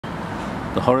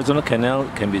The horizontal canal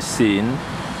can be seen.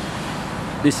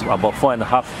 This is about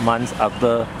 4.5 months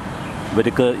after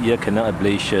vertical ear canal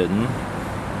ablation.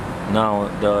 Now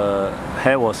the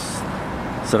hair was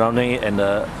surrounding it, and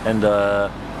the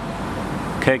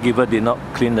caregiver did not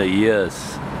clean the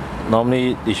ears.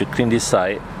 Normally they should clean this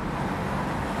side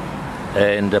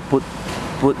and put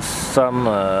some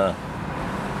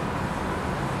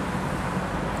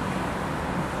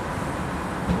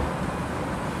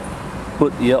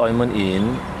put ear ointment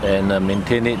in and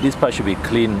maintain it. This part should be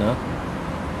clean.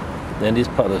 Then this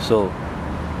part also,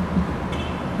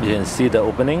 you can see the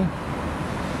opening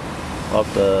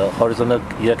of the horizontal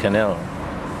ear canal.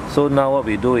 So now what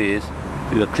we do is,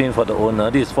 we will clean for the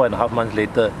owner. This is 4.5 months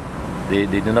later. They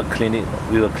did not clean it.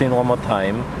 We will clean one more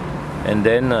time, and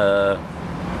then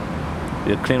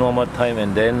we'll clean one more time,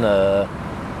 and then the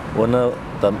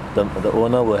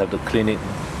owner will have to clean it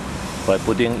by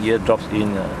putting ear drops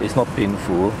in. It's not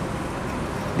painful.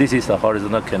 This is a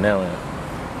horizontal canal.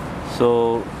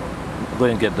 So go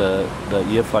and get the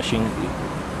ear flushing.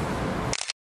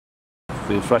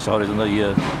 We flush the horizontal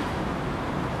ear.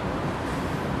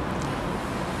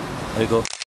 There you go.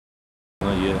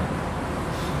 Ear.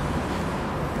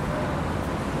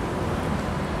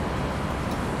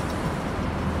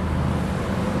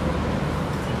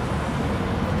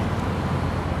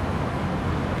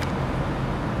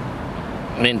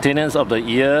 Maintenance of the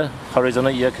ear,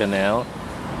 horizontal ear canal,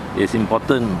 is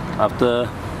important after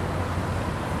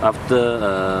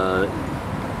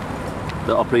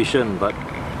the operation, but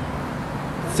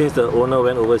since the owner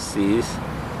went overseas,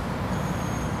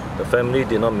 the family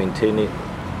did not maintain it.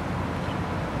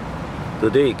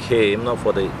 Today it came, not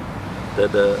for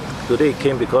today it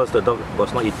came because the dog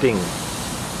was not eating,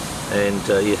 and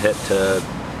he had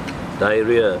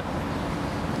diarrhea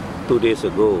 2 days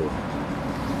ago.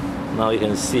 Now you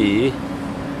can see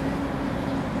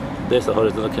there's a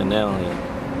horizontal canal here.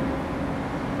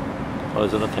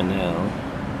 Horizontal canal,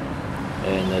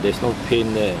 and there's no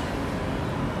pain there,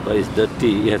 but it's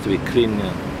dirty. It has to be cleaned.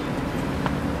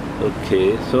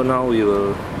 Okay, so now we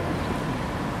will